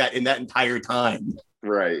anything like that in that entire time.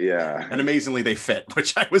 Right. Yeah. And amazingly, they fit,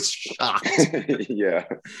 which I was shocked. Yeah.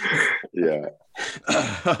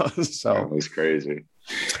 So that was crazy.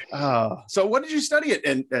 So what did you study at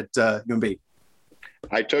UNB?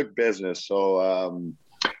 I took business. So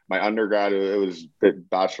my undergrad, it was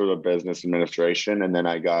Bachelor of Business Administration. And then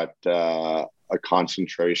I got a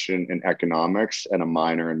concentration in economics and a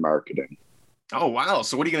minor in marketing. Oh, wow.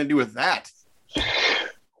 So what are you going to do with that?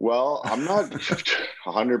 Well, I'm not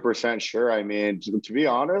 100% sure. I mean, to be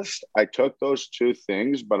honest, I took those two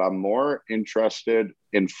things, but I'm more interested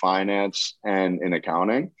in finance and in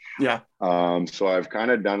accounting. Yeah. So I've kind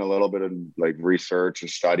of done a little bit of research and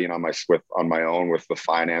studying on my own with the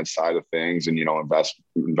finance side of things, and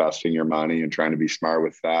investing your money and trying to be smart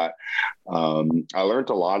with that. I learned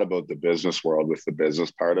a lot about the business world with the business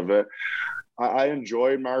part of it. I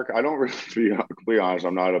enjoy I don't really, to be honest,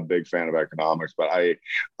 I'm not a big fan of economics, but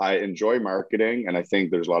I enjoy marketing, and I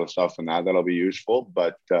think there's a lot of stuff in that'll be useful.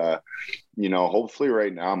 But hopefully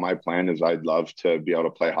right now my plan is I'd love to be able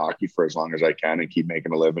to play hockey for as long as I can and keep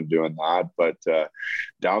making a living doing that. But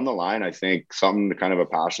down the line, I think something kind of a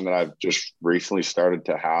passion that I've just recently started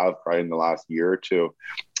to have probably in the last year or two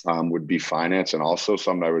would be finance, and also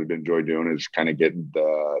something I would enjoy doing is kind of getting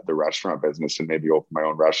the restaurant business and maybe open my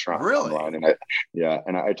own restaurant. Really? Online.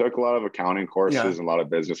 And I took a lot of accounting courses and a lot of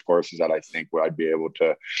business courses that I think I'd be able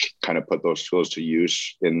to kind of put those tools to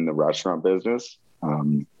use in the restaurant business.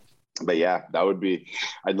 But yeah,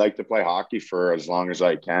 I'd like to play hockey for as long as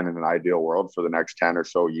I can in an ideal world for the next 10 or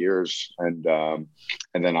so years. And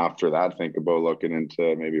then after that, think about looking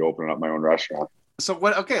into maybe opening up my own restaurant. So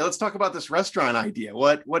let's talk about this restaurant idea.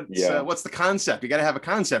 What's the concept? You got to have a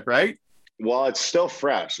concept, right? Well, it's still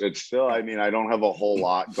fresh. It's still, I mean, I don't have a whole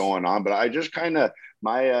lot going on, but I just kind of,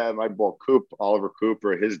 my boy Oliver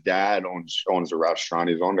Cooper, his dad owns a restaurant.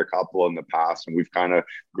 He's owned a couple in the past, and we've kind of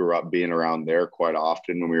grew up being around there quite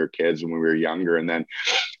often when we were kids and when we were younger. And then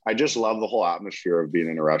I just love the whole atmosphere of being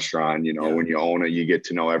in a restaurant. When you own it, you get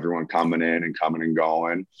to know everyone coming in and coming and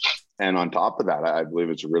going. And on top of that, I believe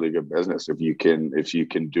it's a really good business if you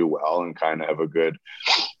can do well and kind of have a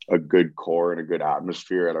good core and a good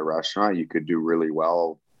atmosphere at a restaurant. You could do really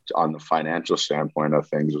well on the financial standpoint of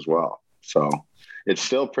things as well. So it's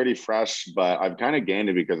still pretty fresh, but I've kind of gained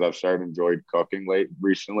it because I've started enjoying cooking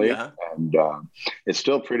recently. Yeah. And it's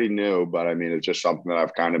still pretty new, but I mean, it's just something that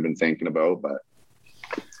I've kind of been thinking about. But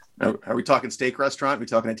are we talking steak restaurant? Are we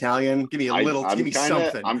talking Italian? Give me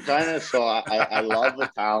something. I love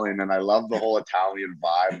Italian, and I love the whole Italian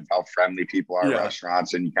vibe and how friendly people are at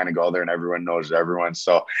restaurants, and you kind of go there and everyone knows everyone.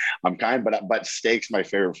 So but steak's my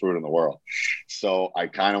favorite food in the world. So I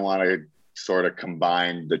kind of want to sort of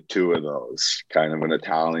combine the two of those, kind of an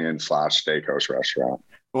Italian / steakhouse restaurant.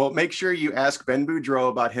 Well, make sure you ask Ben Boudreau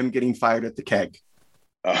about him getting fired at the Keg.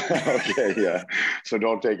 Okay, yeah. So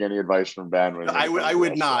don't take any advice from Ben. I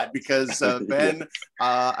would not, because Ben,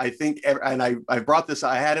 I think, and I brought this,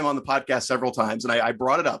 I had him on the podcast several times, and I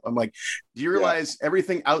brought it up. I'm like, do you realize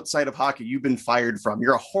everything outside of hockey you've been fired from?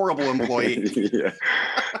 You're a horrible employee. Yeah.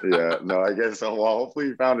 No, I guess so. Well, hopefully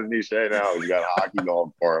you found a niche now. You got hockey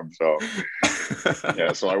going for him. So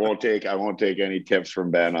yeah, so I won't take any tips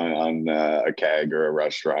from Ben on a keg or a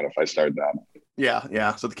restaurant if I start that.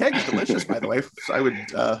 Yeah. So the Keg is delicious, by the way. So I would,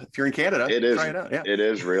 if you're in Canada, try it out. Yeah. It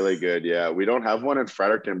is really good. Yeah, we don't have one in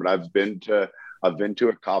Fredericton, but I've been to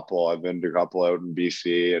a couple. I've been to a couple out in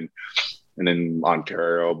BC and in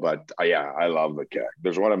Ontario. But I love the Keg.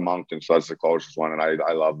 There's one in Moncton, so that's the closest one, and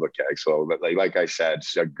I love the Keg. So, like I said,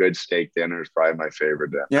 a good steak dinner is probably my favorite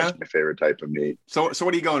dinner. Yeah, that's my favorite type of meat. So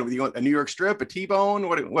what are you going with? You want a New York strip, a T-bone?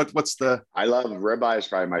 What's the? I love ribeye. Is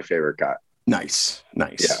probably my favorite cut. Nice. Yeah,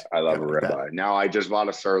 I love a ribeye. Now I just bought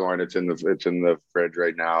a sirloin. It's in the fridge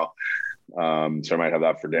right now. So I might have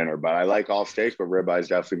that for dinner. But I like all steaks, but ribeye is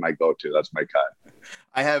definitely my go-to. That's my cut.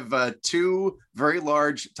 I have 2 very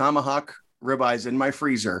large tomahawk ribeyes in my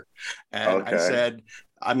freezer, and I said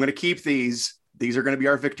I'm going to keep these. These are going to be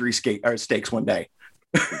our victory steaks one day.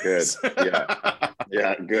 Good.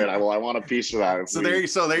 Yeah, good. I want a piece of that. So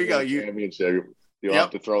there you go. You'll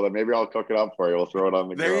have to throw them. Maybe I'll cook it up for you. We'll throw it on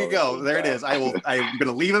the grill. There you go. There it is. I'm going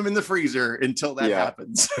to leave them in the freezer until that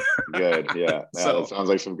happens. Good. Yeah. That sounds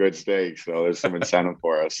like some good steaks. So there's some incentive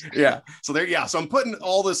for us. Yeah. So So I'm putting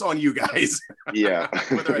all this on you guys. Yeah.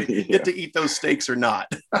 Whether I get to eat those steaks or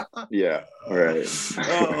not. Yeah. Right.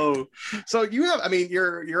 So you have,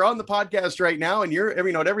 you're on the podcast right now, and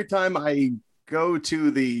every time I go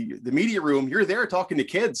to the media room, you're there talking to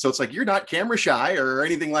kids. So it's like, you're not camera shy or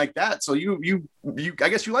anything like that. So you I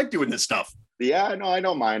guess you like doing this stuff. Yeah, no, I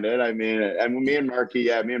don't mind it. I mean, and me and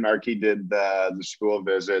Marky did the school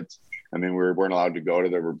visits. I mean, we weren't allowed to go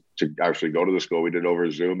to actually go to the school. We did over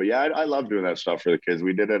Zoom, but yeah, I love doing that stuff for the kids.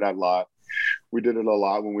 We did it a lot. We did it a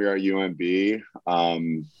lot when we were at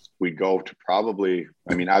UNB. We'd go to probably,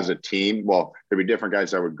 as a team, well, there'd be different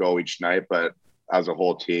guys that would go each night, but as a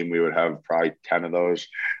whole team, we would have probably 10 of those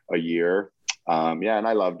a year. And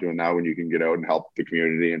I love doing that when you can get out and help the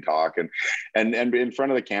community and talk and in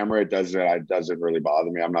front of the camera, it doesn't really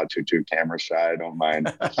bother me. I'm not too camera shy. I don't mind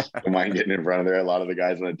getting in front of there. A lot of the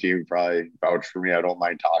guys on the team probably vouch for me. I don't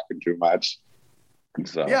mind talking too much.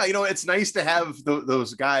 So yeah, it's nice to have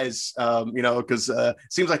those guys, because it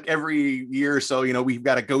seems like every year or so, we've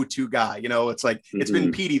got a go-to guy. It's like it's been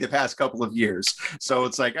Petey the past couple of years, so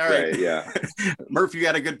it's like, all right, yeah, Murph, you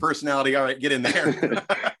got a good personality. All right, get in there.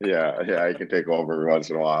 yeah, I can take over once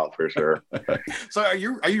in a while for sure. So are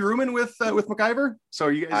you rooming with MacIver? So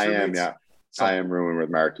are you guys? I am, yeah. So, I am rooming with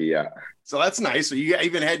Marky, yeah. So that's nice. So you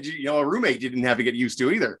even had a roommate you didn't have to get used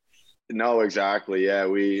to either. No, exactly. Yeah,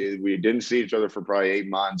 we didn't see each other for probably 8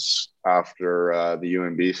 months after the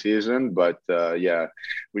UNB season, but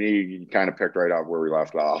we kind of picked right up where we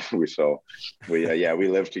left off. We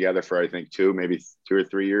lived together for I think 2 or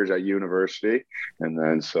 3 years at university, and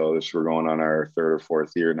then we're going on our 3rd or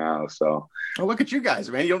 4th year now. So look at you guys,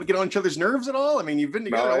 man! You don't get on each other's nerves at all. You've been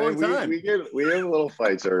together a long time. We have little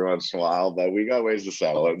fights every once in a while, but we got ways to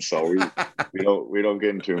settle it. So we don't get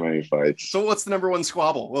in too many fights. So what's the number one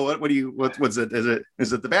squabble? Well, what's it?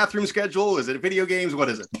 Is it the bathroom schedule? Is it video games? What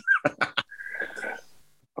is it?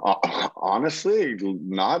 Honestly,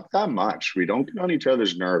 not that much. We don't get on each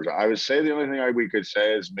other's nerves. I would say the only thing we could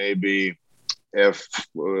say is maybe if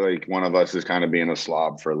like one of us is kind of being a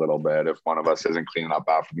slob for a little bit, if one of us isn't cleaning up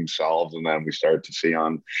after themselves, and then we start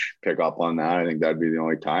to pick up on that, I think that'd be the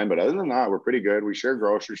only time. But other than that, we're pretty good. We share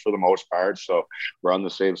groceries for the most part, so we're on the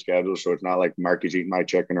same schedule. So it's not like Marky's eating my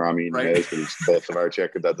chicken or I'm eating his, but it's both of our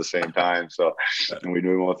chickens at the same time. So, and we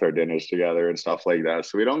do both our dinners together and stuff like that.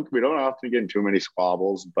 So we don't often get in too many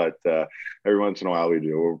squabbles, but every once in a while we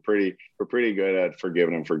do. We're pretty good at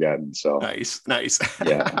forgiving and forgetting. So nice.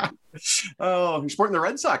 Yeah. Oh, you're sporting the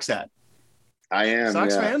Red Sox hat. I am.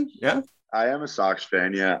 Sox fan? Yeah. I am a Sox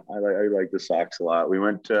fan. Yeah. I like the Sox a lot.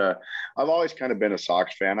 I've always kind of been a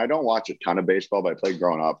Sox fan. I don't watch a ton of baseball, but I played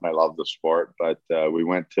growing up and I love the sport. But we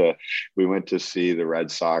went to see the Red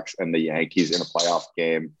Sox and the Yankees in a playoff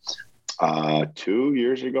game 2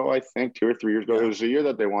 years ago, I think 2 or 3 years ago. It was the year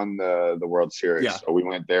that they won the World Series. Yeah. So we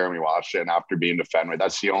went there and we watched it. And after being to Fenway,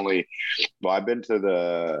 that's the only, I've been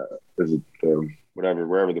to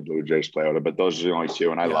wherever the Blue Jays play out of, but those are the only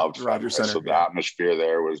 2. And I loved Rogers Center. So the atmosphere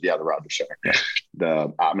there was, the Rogers Center. Yeah.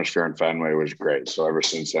 The atmosphere in Fenway was great. So ever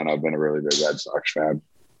since then, I've been a really big Red Sox fan.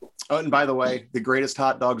 Oh, and by the way, the greatest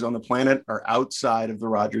hot dogs on the planet are outside of the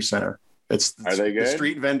Rogers Center. Are they good? The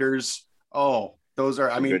street vendors. Oh, those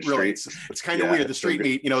are, really, it's kind of weird. The street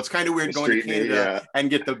meat, it's kind of weird going to Canada and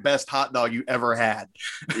get the best hot dog you ever had.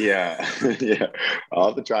 Yeah. Yeah. I'll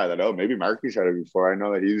have to try that. Oh, maybe Marky's had it before. I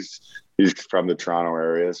know that he's from the Toronto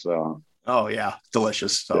area. So. Oh yeah.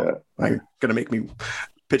 Delicious. So I'm going to make me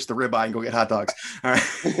pitch the ribeye and go get hot dogs. All right.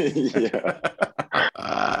 Yeah.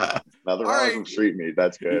 Nothing wrong with street meat.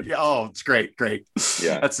 That's good. Yeah. Oh, it's great.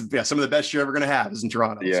 Yeah. That's some of the best you're ever going to have is in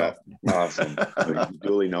Toronto. Yeah. So. Awesome.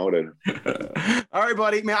 Duly noted. All right,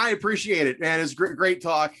 buddy. Man, I appreciate it, man. It's great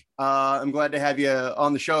talk. I'm glad to have you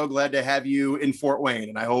on the show. Glad to have you in Fort Wayne.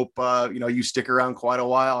 And I hope, you stick around quite a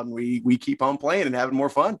while and we keep on playing and having more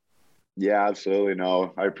fun. Yeah, absolutely.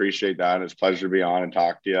 No, I appreciate that. It's a pleasure to be on and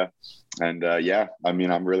talk to you. And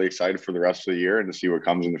I'm really excited for the rest of the year and to see what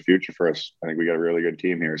comes in the future for us. I think we got a really good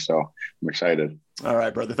team here, so I'm excited. All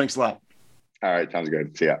right, brother. Thanks a lot. All right. Sounds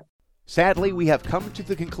good. See ya. Sadly, we have come to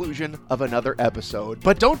the conclusion of another episode.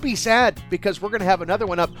 But don't be sad, because we're going to have another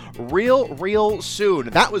one up real soon.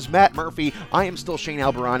 That was Matt Murphy. I am still Shane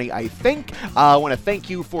Albahrani, I think. I want to thank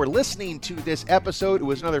you for listening to this episode. It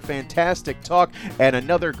was another fantastic talk and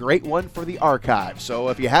another great one for the archive. So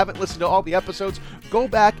if you haven't listened to all the episodes, go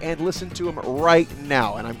back and listen to them right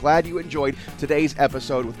now. And I'm glad you enjoyed today's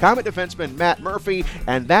episode with Comet defenseman Matt Murphy.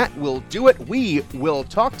 And that will do it. We will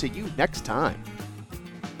talk to you next time.